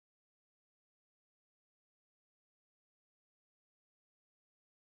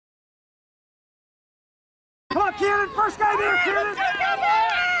Come on, Kieran, first guy there, Kieran!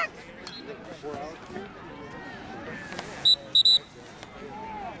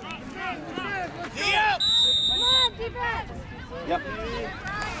 Come on, defense! Yep.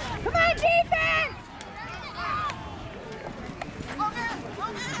 Come on, defense!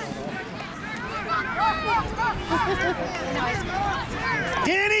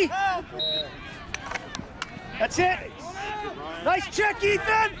 Danny! That's it! Nice check,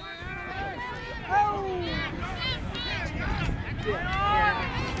 Ethan!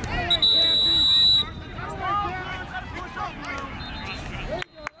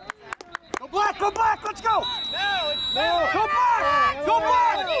 Go black, go black, let's go! No. Go black! Go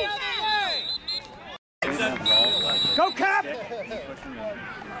black! Go Cap! Come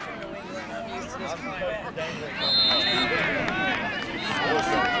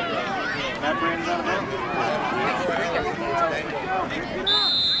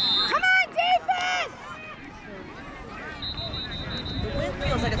on, defense! The wind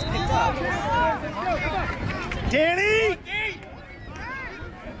feels like it's picked up. Danny!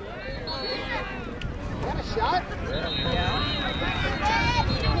 Got a shot? Yeah.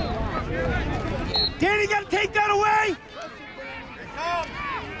 Danny, you gotta take that away!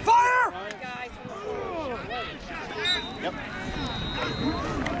 Fire! Guys. Yep.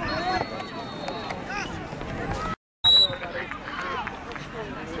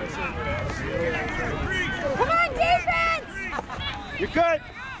 Come on, defense! You're good.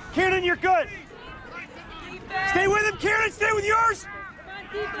 Kieran, you're good. Defense. Stay with him, Kieran. Stay with yours. Come on,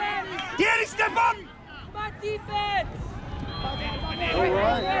 defense. Danny, step up. Come on, defense. All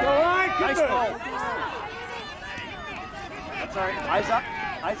right. Nice ball. That's all right. Eyes up.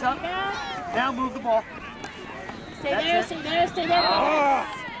 Eyes up. Now move the ball. Stay there, stay there, stay there.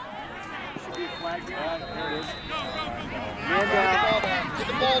 Should be a flag there. There it is. Man down. Get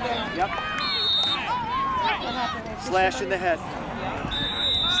the ball down. Yep. Slash in the head.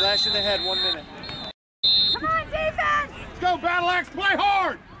 Slash in the head, 1 minute. Come on, defense! Let's go, Battle Axe. Play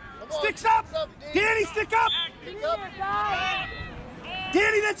hard. Sticks up. Danny, stick up. Stick up.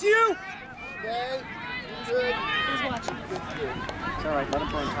 Danny, that's you. Stay. Good. He's watching. It's all right. Let him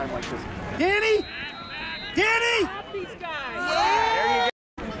play in time like this. Danny. Danny. Stop these guys.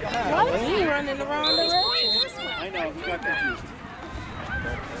 There you Why was he running the wrong direction? go. I know. He got confused.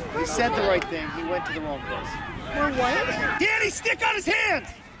 He said the right thing. He went to the wrong place. We're what? Danny, stick on his hands.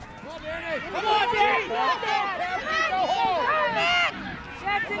 Come on, Danny. Go home.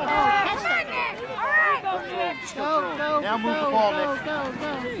 That's it, Nick. All right. Just go. Now move the ball, Nick. Move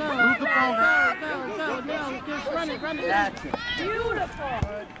the ball now. Go. Just run it. That's it. Beautiful.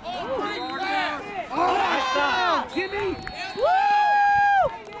 Oh, stop. Jimmy. Woo!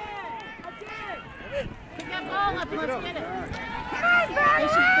 Again. Pick that ball up, let's get it. Come on, The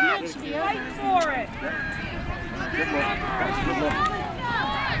Battle net should be Fight open. for it. Good look. That's a good look.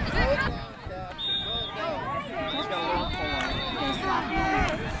 He's got a little pull on it. Come on.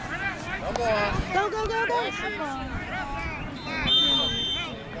 Go.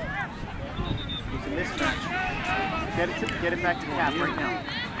 It's a mismatch. Get it back to Cap right now.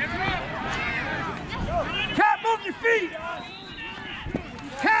 Cap, move your feet!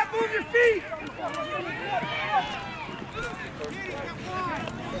 Cap, move your feet!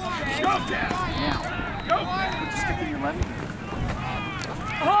 Go down! Now. Go! Put your stick in your left.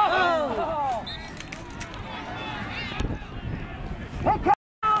 Oh. Hey, Cap!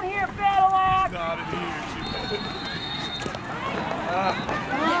 Down here, Battle Axe.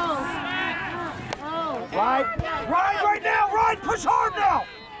 Ride right now! Ride! Push hard now!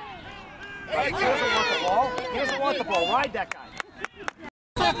 Right, he doesn't want the ball. He doesn't want the ball. Ride that guy.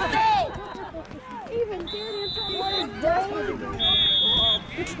 Even Danny what is that? Go.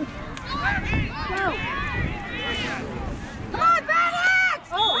 Come on, Battle Axe!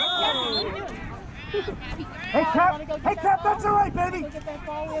 Hey, Cap! Hey, Cap, that's all right, baby!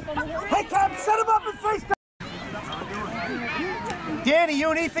 Hey, Cap, set him up and face down! Danny, you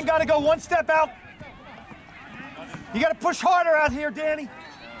and Ethan got to go one step out. You got to push harder out here, Danny.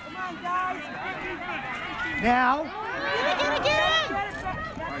 Come on, guys. Now. Get it!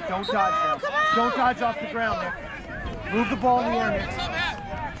 All right, don't dodge now. Don't dodge off the ground, Nick. Move the ball in the air, Nick.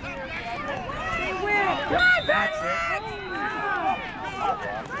 They win. Yep, that's it.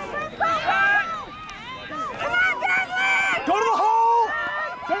 Go to the hole!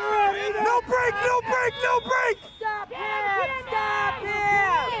 Turn around, Ethan. No break, no break, no break! Stop him! Stop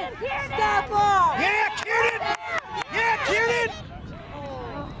him! Stop him! Yeah, Kieran! Yeah, Kieran!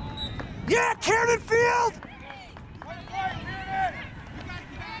 Yeah, Kieran Field!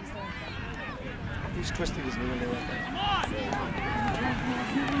 He's twisting his knee in there.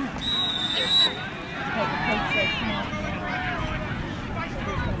 Come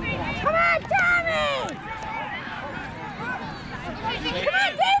on, Tommy! Come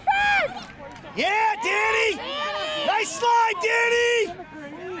on, defense! Yeah, Danny! Nice slide, Danny!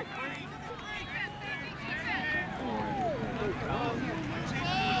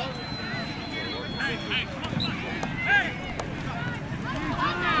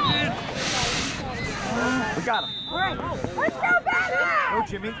 We got him. All right, let's go, Battle! Go,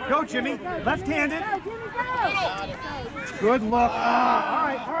 Jimmy. Go, Jimmy. Left-handed. Go, Jimmy, go! Good look. All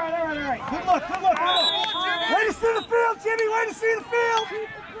right. Good look. Way to see the field, Jimmy. Way to see the field. Keep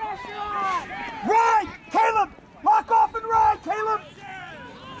the pressure on! Ride, Caleb. Lock off and ride, Caleb.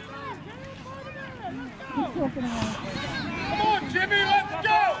 Keep working on it. Come on, Jimmy, let's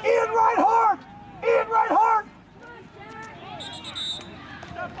go! Ian, ride hard.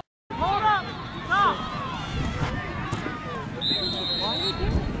 Hold up. Stop.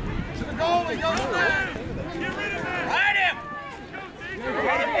 To the goalie, go stand! Ride him!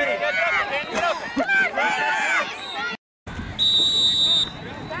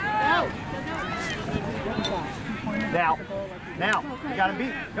 Now, you gotta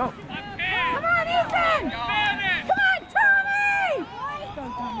beat. Go. Come on, Ethan! Come on, Tommy!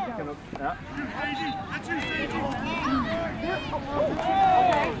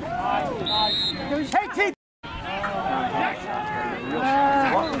 Hey, T.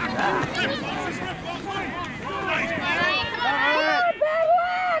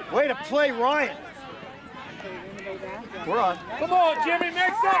 Way to play, Ryan. We're on. Come on, Jimmy,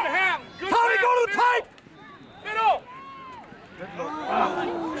 make something happen! Good Tommy, pass, go to the pipe! middle!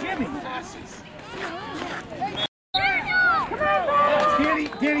 Jimmy. Come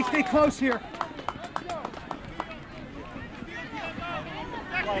on, Danny, stay close here.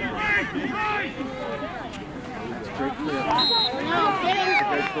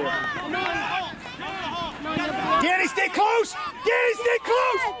 Danny, stay close! Danny, stay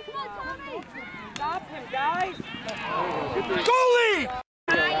close! Stop him, guys. Goalie!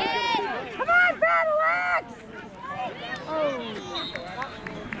 Come on, Battle Axe!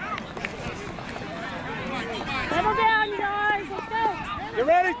 Settle down, you guys. Let's go. You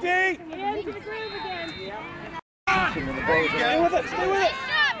ready, D? Get into the groove again. Stay with it, stay with it.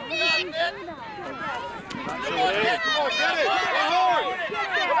 Come on, get it!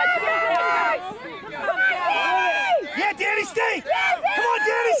 Yeah, Danny, stay! Come on,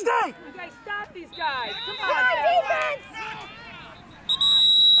 Danny, stay! You guys stop these guys. Come Come on, on, defense!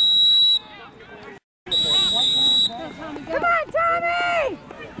 Come on, Tommy!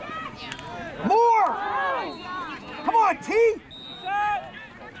 More! Come on, T!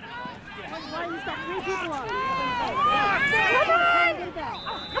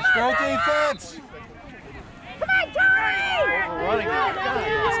 Go defense! Come on, Tommy! Overrunning it.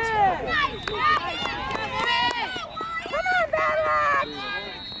 Come on, Battle Axe!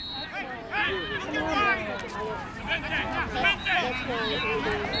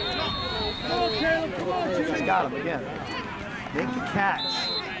 He's got him again. Make the catch.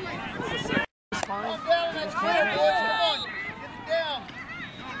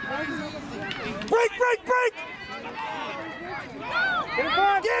 Break!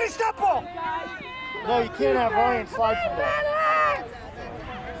 Danny, stop ball! No, you can't have Ryan slide from there.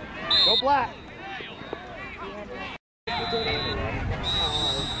 Go black.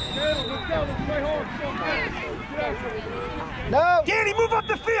 No! Danny, move up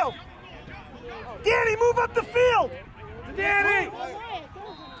the field! Danny, move up the field! Danny!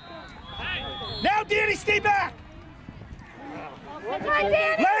 Now, Danny, stay back! Come on,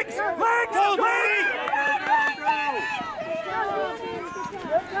 Danny! Legs! Go, Danny!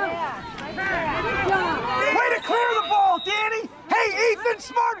 Way to clear the ball, Danny! Hey, Ethan,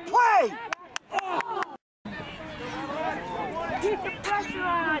 smart play! keep the pressure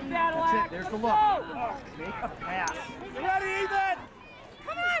on, Battle That's it, Axe. there's the Let's look. go. Make a pass. You ready, Ethan?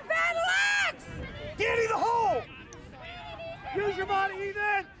 Come on, Battle Axe! Danny, the hole! Use your body,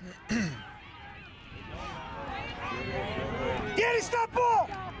 Ethan! Danny, stop ball!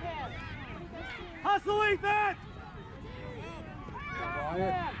 Hustle, Ethan!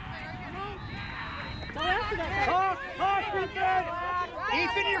 Talk, Ethan!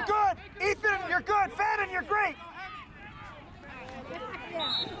 Ethan, you're good! Ethan, you're good! Fadden, you're great!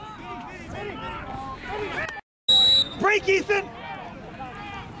 Break, Ethan!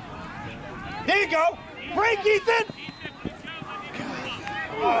 There you go! Break, Ethan!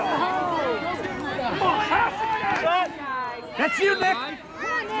 That's you, Nick!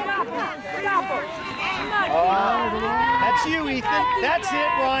 That's you, Ethan. That's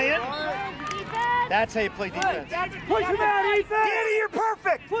it, Ryan. That's how you play defense. Push him out, Ethan! Danny, you're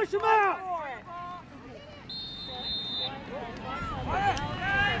perfect! Push him out!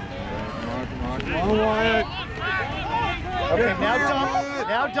 Come on, Wyatt. Okay, now dump.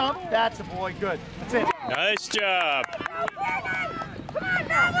 Now dump. That's a boy. Good. That's it. Nice job. Come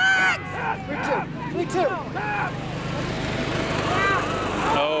on, Alex! 3-2. 3-2.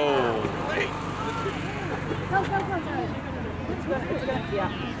 Oh. Go, go, go, go. Yeah.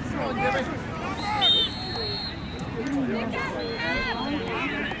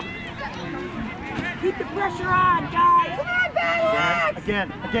 Keep the pressure on, guys. Come on, Alex!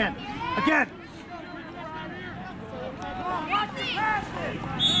 Again.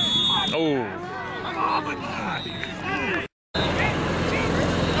 Oh.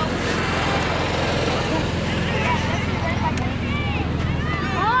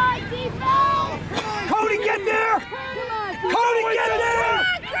 Cody, get there! Cody, get there!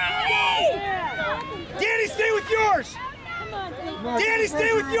 Danny, stay with yours! Danny,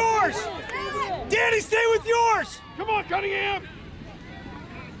 stay with yours! Danny, stay with yours! Come on, Cunningham.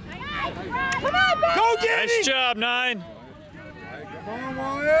 Come on, Go, Danny! Nice job, 9. Come on,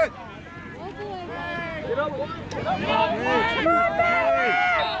 Wyatt.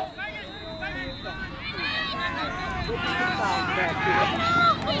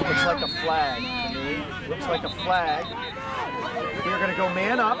 Looks like a flag to me. Looks like a flag. We're going to go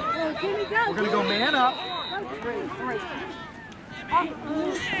man up. We're going to go man up.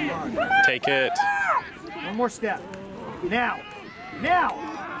 Take it. One more step. Now.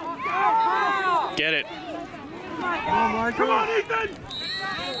 Get it. Come on, Ethan.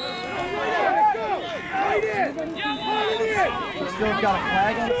 Still got a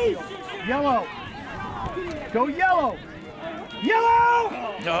flag on the field. Yellow. Go yellow. Yellow!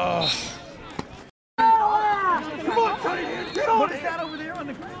 Oh. Come on, Cunningham. What is that over there on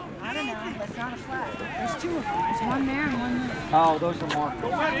the ground? I don't know, but it's not a flag. There's 2 of them. There's one there and one there. Oh, those are marked.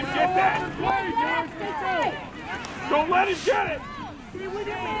 Don't let him get that. Don't let him get it.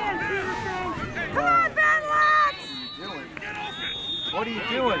 Come on, Benlox! What are you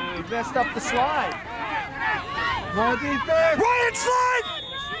doing? You messed up the slide. Come on, defense. Ryan, slide!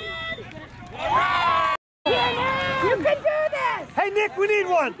 You can do this! Hey, Nick, we need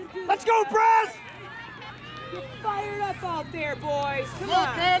one. Let's go, Braz! Get fired up out there, boys. Come Look,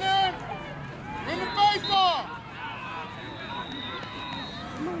 on. Cannon. Bring the face off.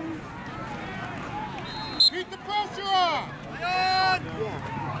 Keep the pressure on. Come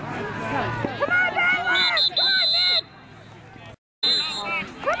on, Benlox! Come on, Nick!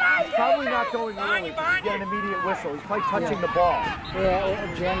 Come on, Probably not going early. Get an immediate whistle. He's probably touching the ball. Yeah,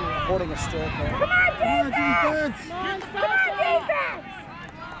 or Jen holding a stick. Come on, defense! Come on, defense!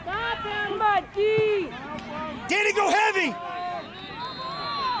 Stop him. Come on, D. Danny, go heavy!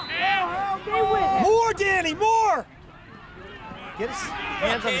 Stay with it. More, Danny, more! Get his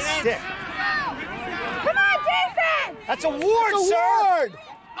hands on the stick. Come on, defense! That's a ward, sir!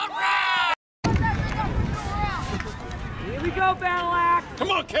 Here we go, Battle Axe.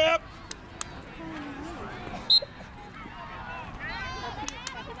 Come on, Cap.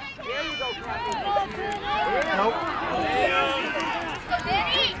 There you go, Captain. Nope.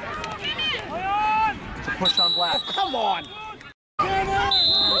 It's a push on Black. Come on. Come on,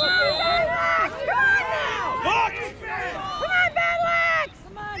 Benlox! Come on now! Look. Come on, Benlox!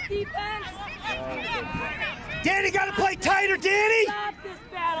 Come on, defense. Danny, gotta play tighter, Danny! Stop this,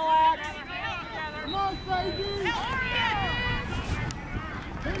 Battle Axe. Come on, Sadie.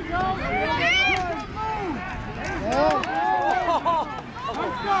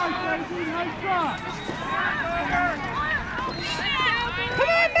 Nice try, Sadie. Nice try. Come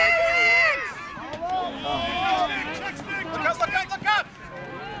on, Benlox! Look up, look up, look up.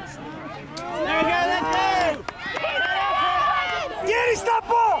 Danny, stop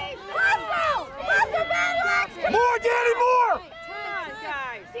ball! Hustle! Hustle, Benlox! Come More, Danny, more! Come on,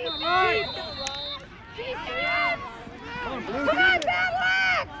 guys. on,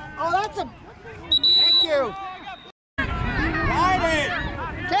 Benlox! Oh, that's a... Thank you. Ride it.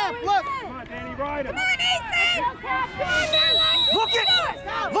 Cap, look. Come on, Danny, ride him. Come on, Ethan! Come on, Benlox!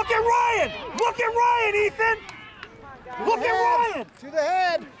 Look at Ryan! Look at Ryan, Ethan! Look at Ryan! To the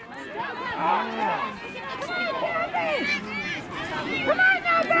head. Come on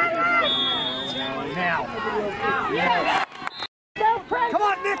now, Benlox! Now. Come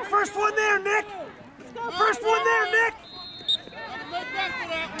on, Nick. First one there, Nick. First one there, Nick.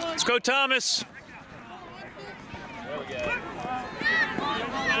 Let's go, Thomas.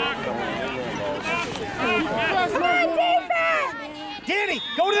 Come on, defense! Danny,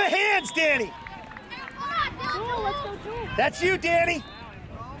 go to the hands, Danny. That's you, Danny.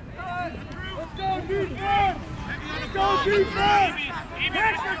 Let's go, defense. Let's go, defense.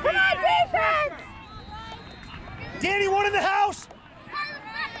 Come on, defense! Danny, one in the house.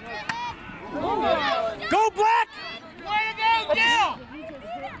 Go, Black!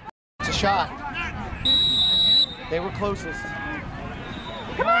 It's a shot. They were closest.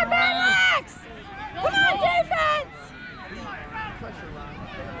 Come on, Max! Come on, defense!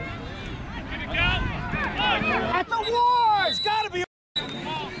 That's a war! It's gotta be.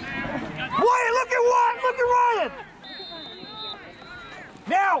 Wyatt, look at Wyatt! Look at Ryan!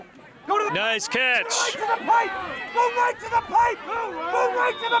 Now, go to the. Nice catch. Right to the pipe! Go right to the pipe! Go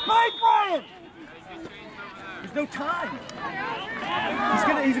right to the pipe, Ryan! There's no time.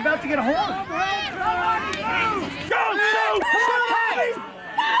 He's about to get a horn. Go! Come on, Tommy!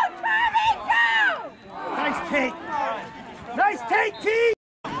 Nice take. Nice take, T!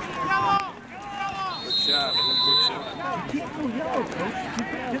 Good shot. Keep going yellow, coach.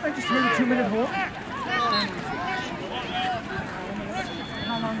 Didn't I just hear the 2-minute hold?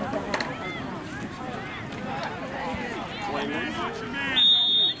 How long was that? 20 minutes.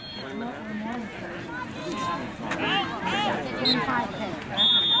 20 minutes.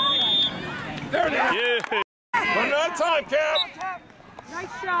 There it is. Yeah. Run out of time, Cap.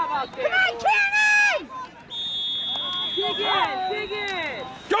 Nice job out there. Come on, Kenny! Dig in.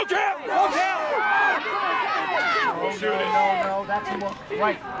 Go, Cap. Go, Cap. No, that's a look.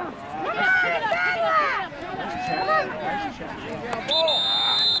 Right. Nice check. Nice check.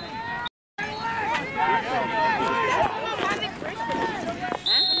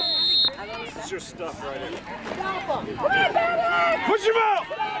 This is your stuff right here. Push him out!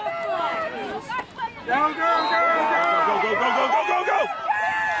 Down, go.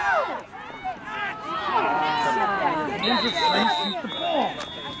 Shoot the ball.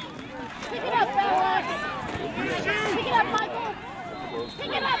 Pick it up, Alex! Pick it up, Michael!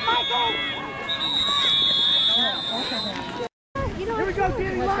 Pick it up, Michael! Here we go,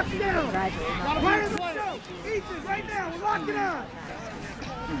 Danny, lock it down. Right in the show. Ethan, right now, we're locking on.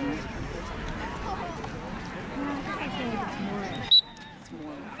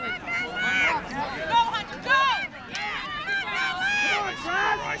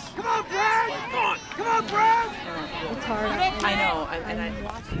 Come on, Brad! Come on, Brad! It's hard. I know.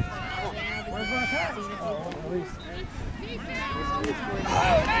 Where's my pass?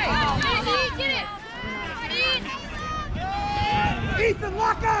 Get it! Ethan,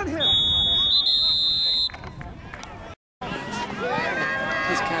 lock on him!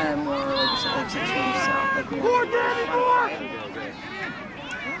 He's kind of more like six for himself. Like More, Danny, more!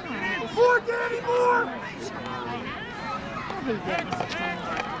 More, Danny, more!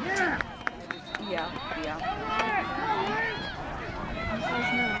 Yeah.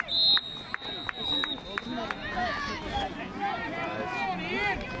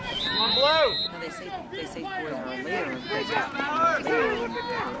 Come on, Blue. No, they say boys are later.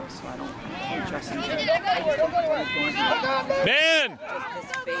 So I don't trust him. I just think he's going through Man. just this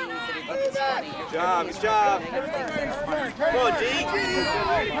phase that he thinks is funny. Good job. Come on, G.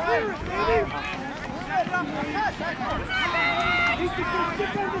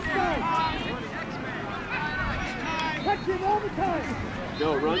 Touch him all the time! No,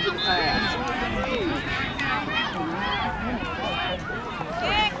 run to the pass.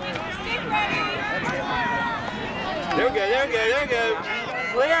 There we go.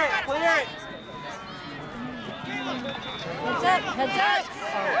 Clear it. Heads up.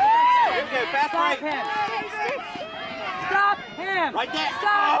 There we go, fast break. Stop him. Right there.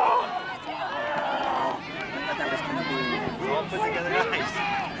 Stop. All put together nice.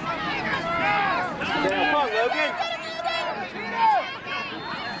 Come on, Logan.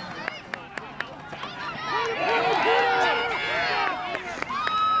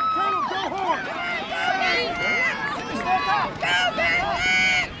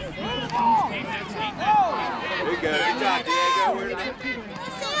 There we go. Good job, Diego.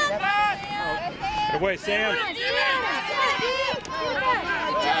 Get away, Sam.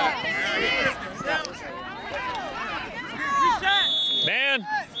 Man.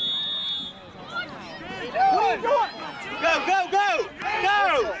 Go!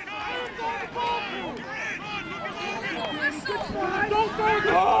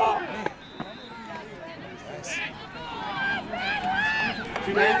 Oh.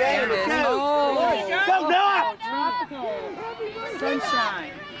 There it is. Oh. Go, Noah!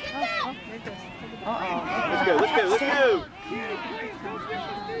 Sunshine. Let's go.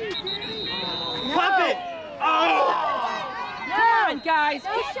 Pop it! Oh! Come on, guys.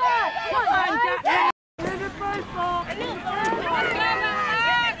 Good shot. Come on, guys.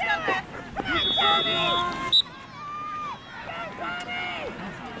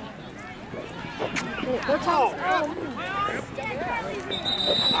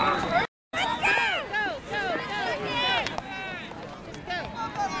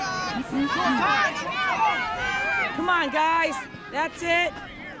 Go! Come on, guys. That's it.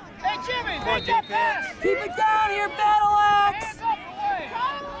 Hey, Jimmy, make that pass. Keep it down here, Battle Axe.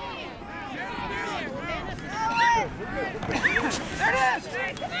 There it is.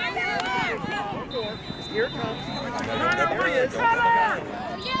 Here it comes. There he is.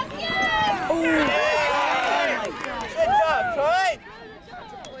 Good job, Troy.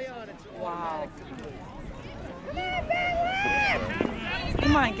 Wow.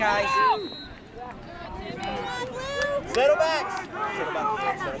 Come on, guys. Settle back.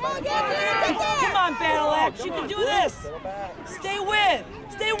 Come on, Battle Axe. You can do this. Stay with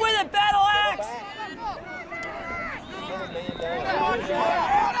it, Battle Axe.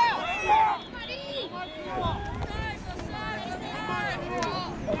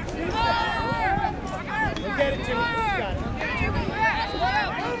 Get it, Jimmy. Got it.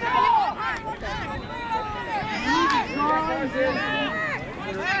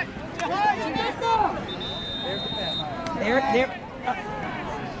 There.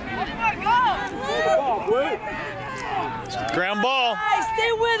 Ground ball. Guys,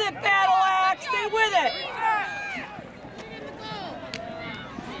 stay with it, Battle Axe. Stay with it.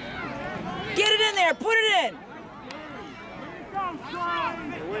 Get it in there. Put it in.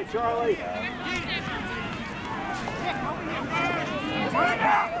 Away, Charlie.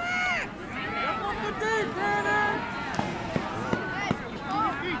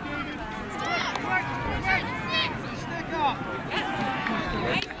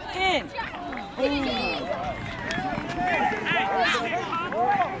 In.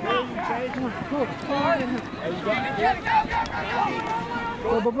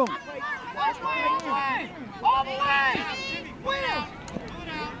 Go, boom, boom. All the way! Will!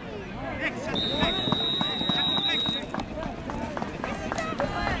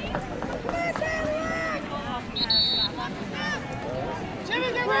 Jimmy,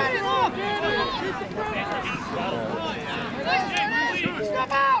 get ready! Look!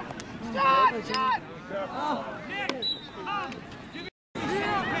 Step out! Shot! Shot!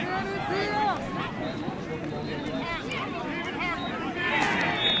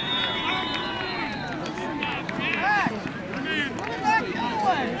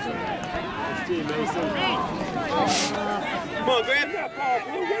 Come on, grab that ball.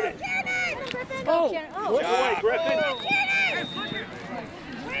 We'll get it. Oh. Which way, Griffin?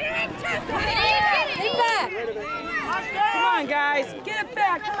 Come on, guys. Get it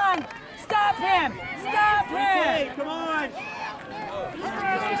back. Come on. Stop him. Stop Hey, him. come on.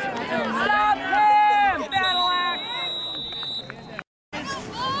 Stop him. Battle Axe.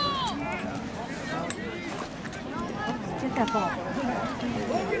 Get that ball.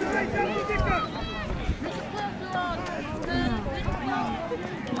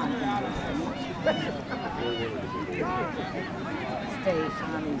 Stay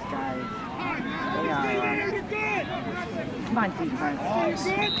on these guys. They are. Come on, defense.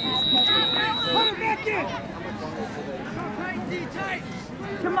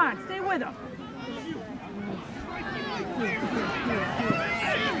 Come on, stay with them.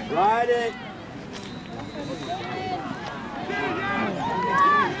 Ride it.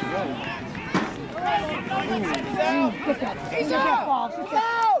 He's out. He's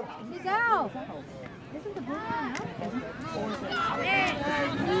out! He's out! Isn't the blue line out?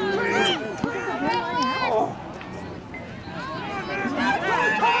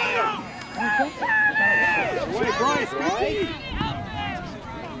 Wait, Bryce, right?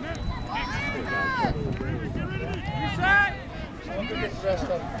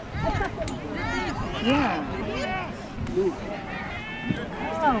 Yeah.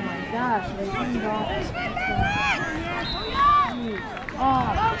 Oh my gosh, they leaned off. Oh,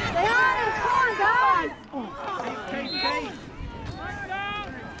 stay on him, come on, guys!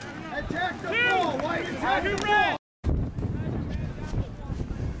 Attack the ball, White, attack the ball!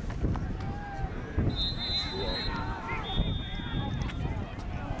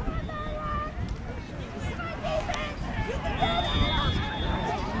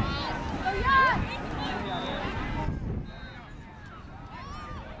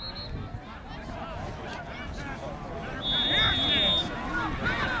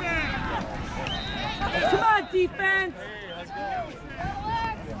 Come on, defense.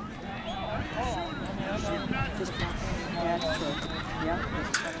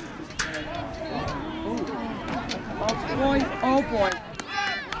 Oh boy, oh boy.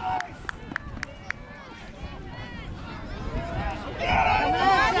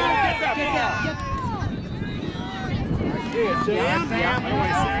 Sam, Sam.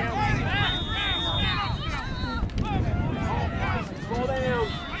 Slow down.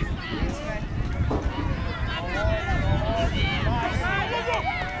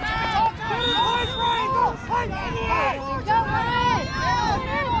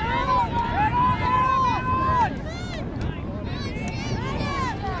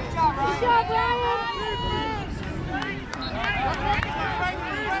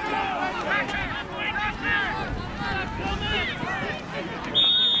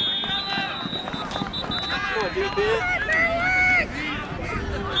 Griffin.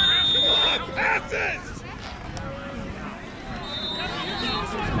 Passes!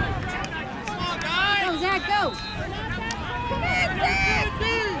 Go, Zach, go! Come on, Zach!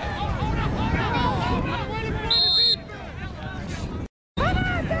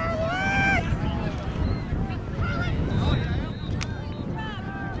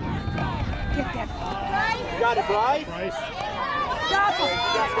 You got it, Bryce. Stop him!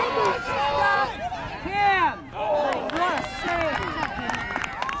 Stop him! What a save!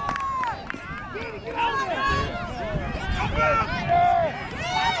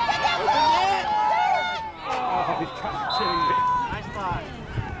 Nice spot.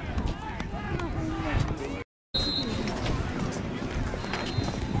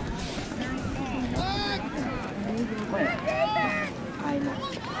 I know.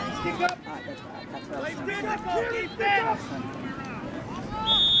 Stick up. That's what I was Stick saying. up, Kitty, defense.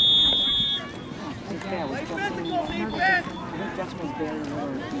 Play physical, defense. I think Justin's very low.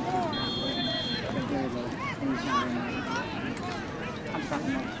 Very low. And he's not very nice. I'm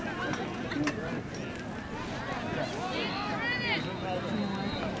talking about.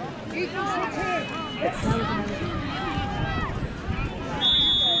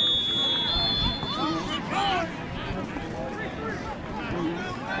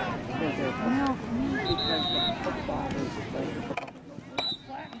 No, because the football is played.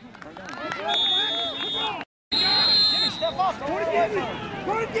 Step up. Go to Danny.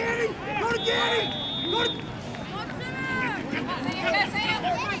 Go to Danny. Go to Danny. Go to...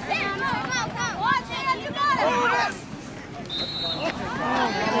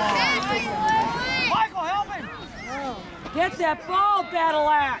 Michael, help him. Get that ball, Battle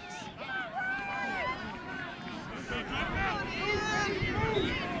Axe!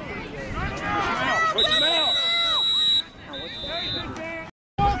 Push him out.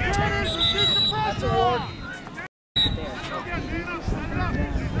 That's a ward.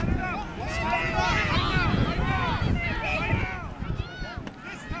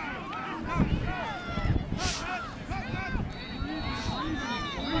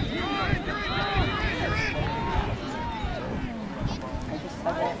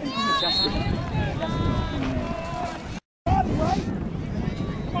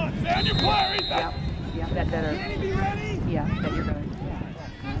 Come on, stand your player. Yeah, that better. Be ready. Yeah, that you're gonna.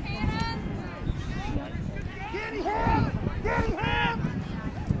 Danny, hand. Danny, hand.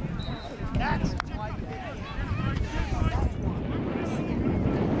 That's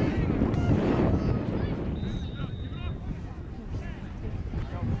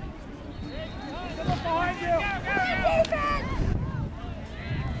behind you.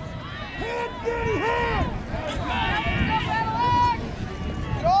 Hand, Danny, hand.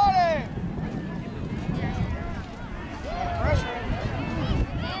 Got it. Pressure.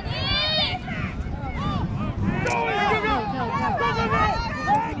 Go, go, go.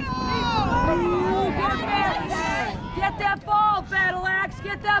 Get that ball, Battle Axe!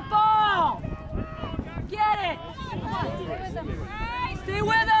 Get that ball! Get it! Stay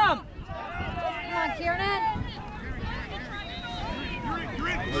with him! Come on, Kieran.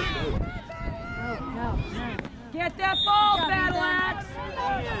 No. Get that ball, Battle Axe!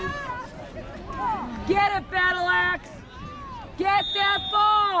 Get it, Battle Axe! Get that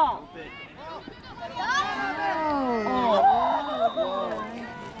ball!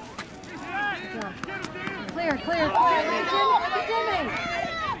 Clear. Jimmy.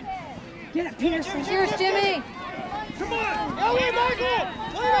 Get it, Peterson! Here's Jimmy. Come on. Go in, Michael.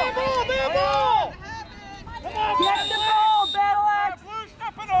 Play that ball. Play that ball. Come on, Get the ball, Battle Axe! Blue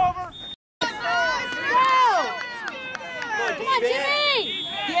stepping over. Come on, Jimmy.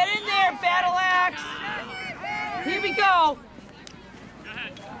 Get in there, Battle Axe! Here we go!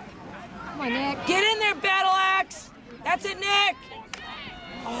 Come on, Nick. Get in there, Battle Axe! That's it, Nick!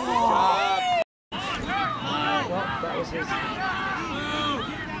 Job. Well, that was his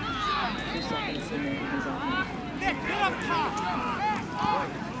 2 seconds and then he's off. Nick, get up top.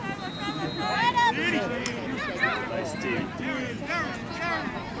 Nice dude.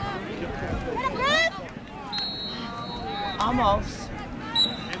 Almost.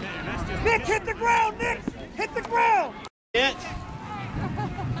 Nick, hit the ground, Nick! Hit the ground! It.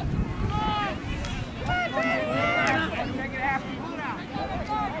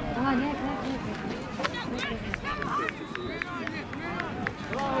 Come on, Nick.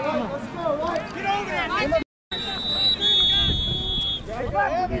 Get over there, Nick!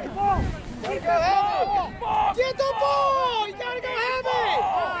 Get the ball! Get the ball! Get the ball! You gotta go heavy!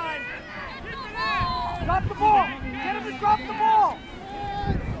 Drop the ball! Get him to drop the ball!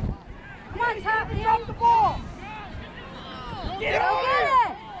 Come on, Top. Drop the ball! Get over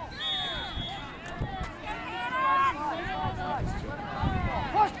there!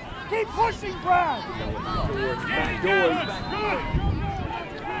 Keep pushing, Brad. Back doors.